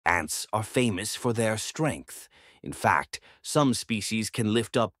Ants are famous for their strength. In fact, some species can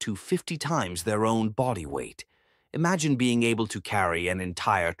lift up to 50 times their own body weight. Imagine being able to carry an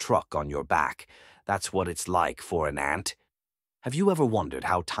entire truck on your back. That's what it's like for an ant. Have you ever wondered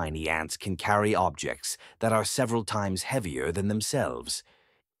how tiny ants can carry objects that are several times heavier than themselves?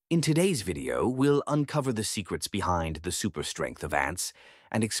 In today's video, we'll uncover the secrets behind the super strength of ants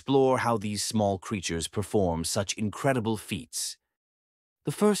and explore how these small creatures perform such incredible feats.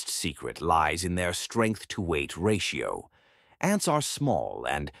 The first secret lies in their strength-to-weight ratio. Ants are small,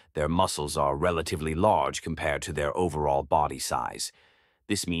 and their muscles are relatively large compared to their overall body size.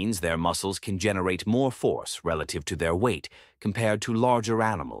 This means their muscles can generate more force relative to their weight compared to larger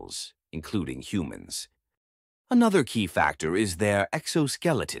animals, including humans. Another key factor is their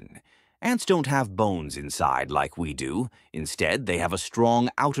exoskeleton. Ants don't have bones inside like we do. Instead, they have a strong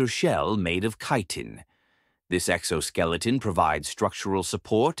outer shell made of chitin. This exoskeleton provides structural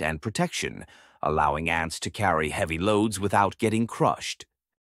support and protection, allowing ants to carry heavy loads without getting crushed.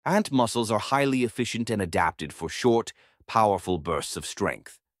 Ant muscles are highly efficient and adapted for short, powerful bursts of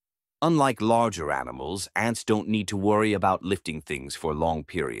strength. Unlike larger animals, ants don't need to worry about lifting things for long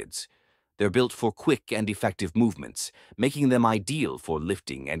periods. They're built for quick and effective movements, making them ideal for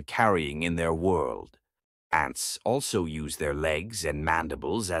lifting and carrying in their world. Ants also use their legs and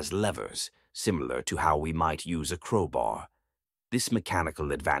mandibles as levers, similar to how we might use a crowbar. This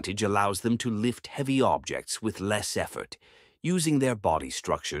mechanical advantage allows them to lift heavy objects with less effort, using their body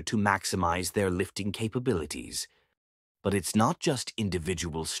structure to maximize their lifting capabilities. But it's not just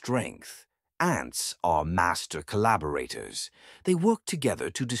individual strength. Ants are master collaborators. They work together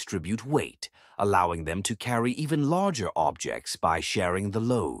to distribute weight, allowing them to carry even larger objects by sharing the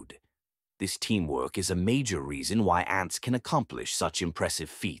load. This teamwork is a major reason why ants can accomplish such impressive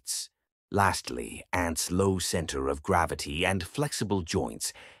feats. Lastly, ants' low center of gravity and flexible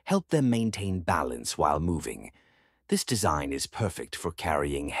joints help them maintain balance while moving. This design is perfect for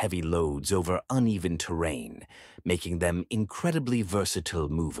carrying heavy loads over uneven terrain, making them incredibly versatile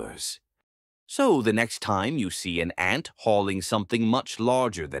movers. So the next time you see an ant hauling something much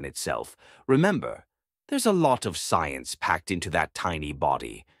larger than itself, remember, there's a lot of science packed into that tiny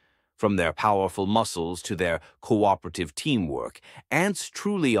body. From their powerful muscles to their cooperative teamwork, ants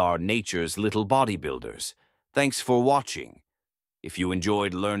truly are nature's little bodybuilders. Thanks for watching. If you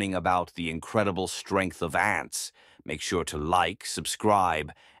enjoyed learning about the incredible strength of ants, make sure to like,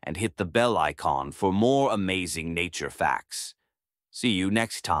 subscribe, and hit the bell icon for more amazing nature facts. See you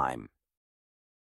next time.